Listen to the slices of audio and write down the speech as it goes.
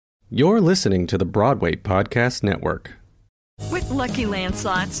You're listening to the Broadway Podcast Network. With Lucky Land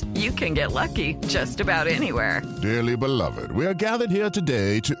Slots, you can get lucky just about anywhere. Dearly beloved, we are gathered here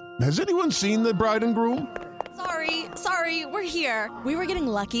today to... Has anyone seen the bride and groom? Sorry, we're here. We were getting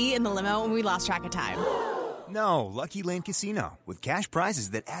lucky in the limo and we lost track of time. No, Lucky Land Casino, with cash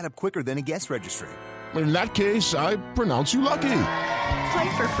prizes that add up quicker than a guest registry. In that case, I pronounce you lucky.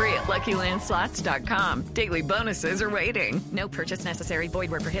 Play for free at LuckyLandSlots.com. Daily bonuses are waiting. No purchase necessary.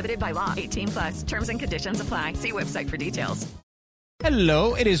 Void where prohibited by law. 18+. Terms and conditions apply. See website for details.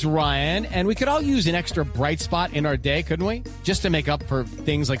 Hello, it is Ryan, and we could all use an extra bright spot in our day, couldn't we? Just to make up for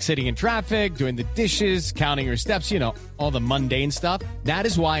things like sitting in traffic, doing the dishes, counting your steps, you know, all the mundane stuff. That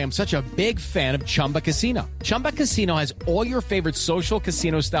is why I'm such a big fan of Chumba Casino. Chumba Casino has all your favorite social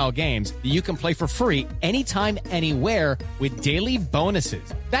casino-style games that you can play for free anytime, anywhere with daily bonuses.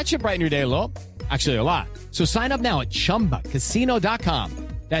 That should brighten your day a little. Actually, a lot. So sign up now at ChumbaCasino.com.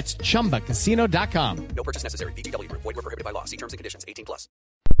 That's ChumbaCasino.com. No purchase necessary. VGW Group. Void where prohibited by law. See terms and conditions. 18+.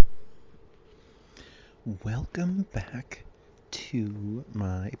 Welcome back to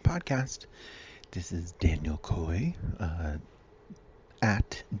my podcast. This is Daniel Coy,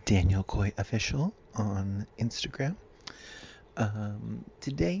 at Daniel Coy Official on Instagram.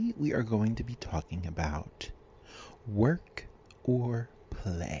 Today we are going to be talking about work or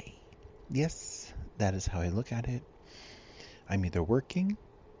play. Yes, that is how I look at it. I'm either working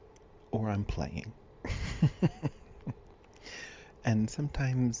or I'm playing. And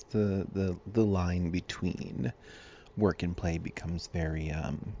sometimes the line between work and play becomes very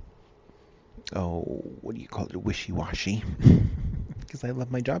what do you call it, wishy-washy. Because I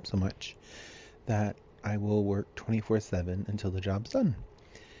love my job so much that I will work 24/7 until the job's done.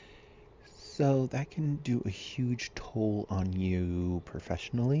 So that can do a huge toll on you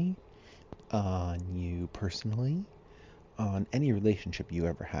professionally, on you personally, on any relationship you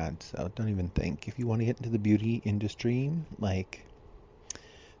ever had. So don't even think. If you want to get into the beauty industry, like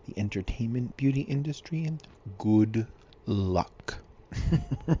the entertainment beauty industry, good luck.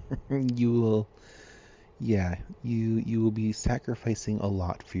 You will be sacrificing a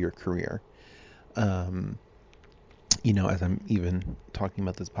lot for your career. As I'm even talking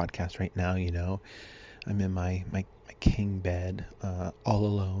about this podcast right now, I'm in my king bed, all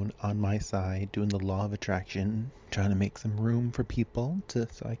alone on my side, doing the law of attraction, trying to make some room for people so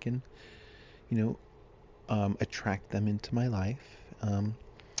I can, attract them into my life.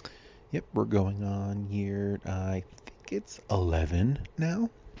 We're going on year, I think it's 11 now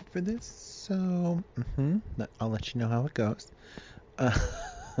for this, so I'll let you know how it goes.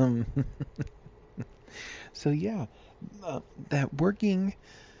 So yeah, that working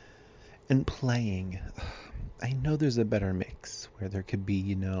and playing, I know there's a better mix where there could be,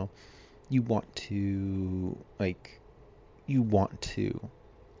 you want to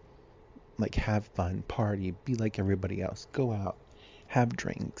have fun, party, be like everybody else, go out, have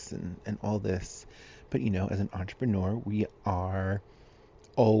drinks and all this. But, as an entrepreneur, we are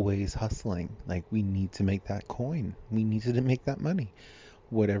always hustling. Like, we need to make that coin. We need to make that money.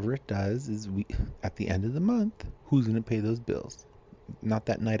 Whatever it does is at the end of the month, who's going to pay those bills? Not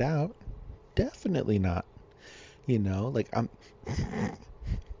that night out. Definitely not.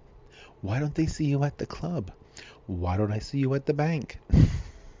 Why don't they see you at the club? Why don't I see you at the bank?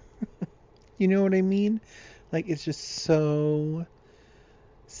 You know what I mean? Like, it's just so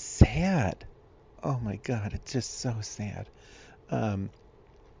sad. Oh my God, it's just so sad.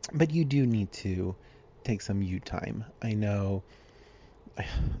 But you do need to take some you time. I know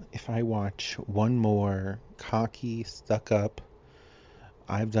if I watch one more cocky, stuck up,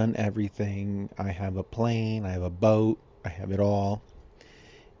 I've done everything, I have a plane, I have a boat, I have it all,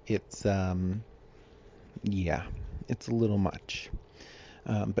 it's it's a little much.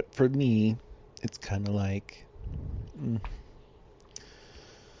 But for me, it's kind of like,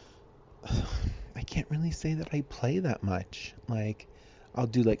 I can't really say that I play that much. Like, I'll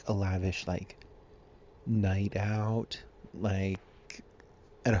do like a lavish night out, like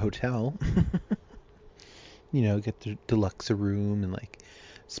at a hotel, get the deluxe room and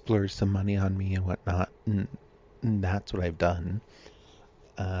splurge some money on me and whatnot, and that's what I've done.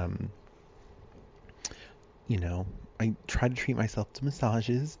 I try to treat myself to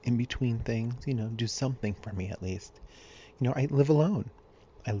massages in between things, do something for me at least. I live alone.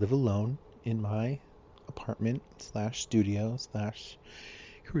 I live alone in my apartment / studio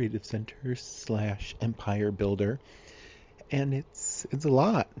 / creative center / empire builder. And it's a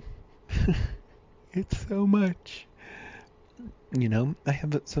lot. It's so much. I'm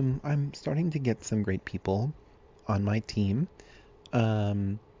starting to get some great people on my team.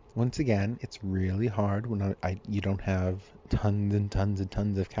 once again, it's really hard when you don't have tons and tons and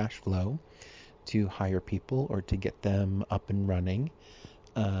tons of cash flow to hire people or to get them up and running.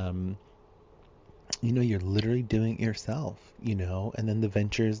 You're literally doing it yourself, and then the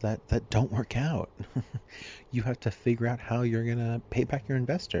ventures that don't work out, you have to figure out how you're going to pay back your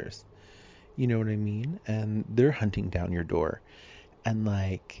investors. You know what I mean? And they're hunting down your door and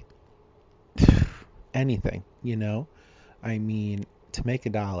like anything, I mean, to make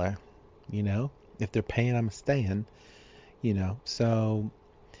 $1, if they're paying, I'm staying, so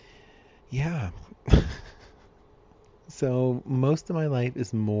yeah. So most of my life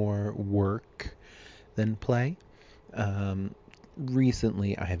is more work than play.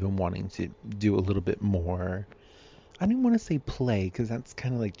 Recently I have been wanting to do a little bit more. I didn't want to say play because that's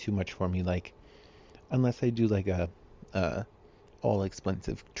kind of like too much for me. Like, unless I do like a all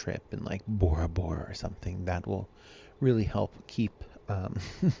expensive trip in like Bora Bora or something, that will really help keep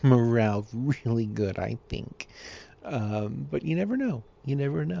morale really good, I think. But you never know.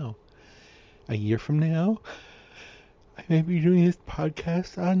 A year from now, I may be doing this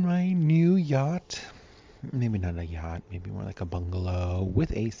podcast on my new yacht. Maybe not a yacht, maybe more like a bungalow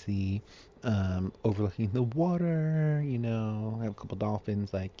with AC, overlooking the water, I have a couple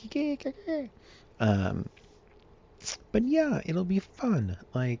dolphins like, but yeah, it'll be fun,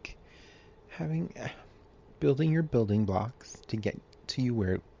 like building your building blocks to get to you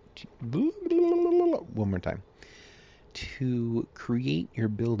one more time, to create your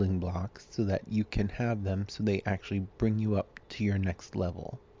building blocks so that you can have them so they actually bring you up to your next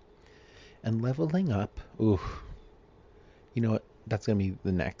level. And leveling up, you know what? That's gonna be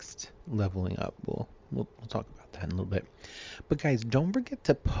the next leveling up. We'll talk about that in a little bit. But guys, don't forget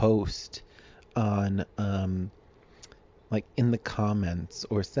to post on like in the comments,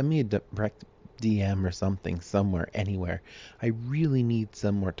 or send me a direct DM or something somewhere, anywhere. I really need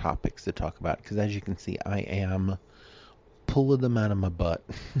some more topics to talk about because, as you can see, I am pulling them out of my butt,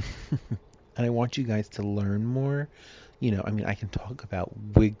 and I want you guys to learn more. I can talk about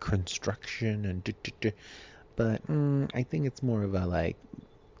wig construction and but I think it's more of a like,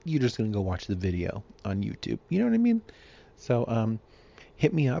 you're just going to go watch the video on YouTube. You know what I mean? So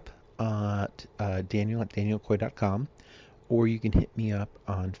hit me up at Daniel@danielcoy.com, or you can hit me up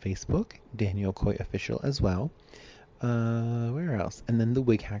on Facebook, Daniel Coy Official as well. Where else? And then the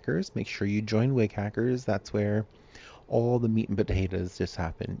Wig Hackers. Make sure you join Wig Hackers. That's where all the meat and potatoes just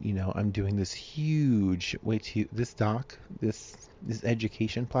happen. I'm doing this huge this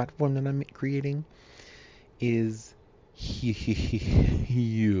education platform that I'm creating is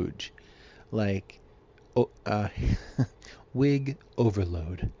huge, like wig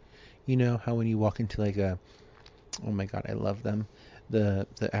overload. How when you walk into like oh my god, I love them, the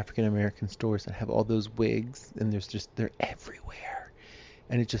African American stores that have all those wigs, and they're everywhere,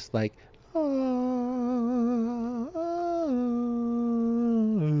 and it's just like,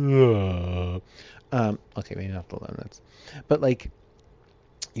 okay, maybe not the limits, but like,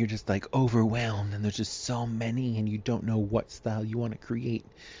 you're just like overwhelmed, and there's just so many, and you don't know what style you want to create.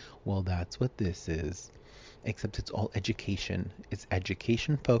 Well, that's what this is, except it's all education. It's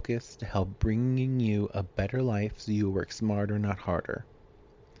education focused to help bringing you a better life so you work smarter, not harder.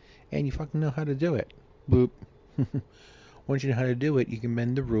 And you fucking know how to do it. Boop. Once you know how to do it, you can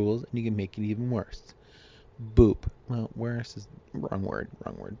bend the rules and you can make it even worse. Boop. Well, worse is wrong word.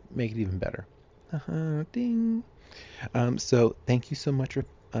 Make it even better. Ding. So thank you so much for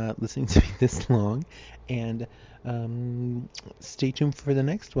listening to me this long, and stay tuned for the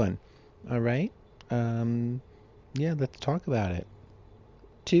next one. All right. Yeah, let's talk about it.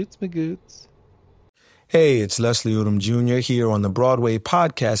 Toots magoots. Hey, it's Leslie Odom Jr. here on the Broadway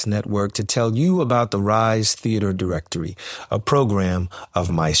Podcast Network to tell you about the Rise Theater Directory, a program of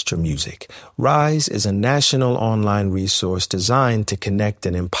Maestro Music. Rise is a national online resource designed to connect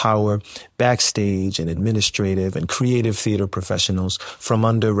and empower backstage and administrative and creative theater professionals from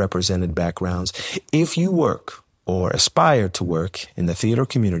underrepresented backgrounds. If you work or aspire to work in the theater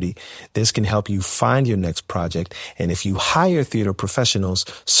community, this can help you find your next project. And if you hire theater professionals,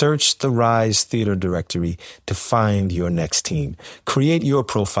 search the Rise Theater Directory to find your next team. Create your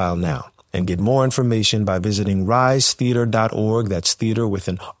profile now and get more information by visiting risetheater.org. That's theater with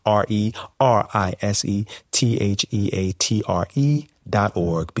an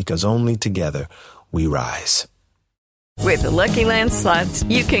RERISETHEATRE.org, because only together we rise. With the Lucky Land Slots,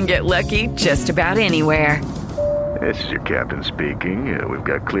 you can get lucky just about anywhere. This is your captain speaking. We've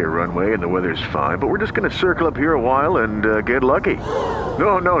got clear runway and the weather's fine, but we're just going to circle up here a while and get lucky.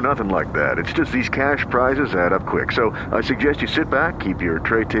 No, nothing like that. It's just these cash prizes add up quick. So I suggest you sit back, keep your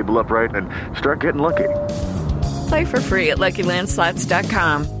tray table upright, and start getting lucky. Play for free at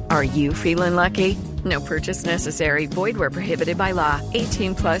LuckyLandSlots.com. Are you feeling lucky? No purchase necessary. Void where prohibited by law.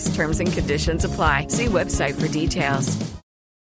 18+ terms and conditions apply. See website for details.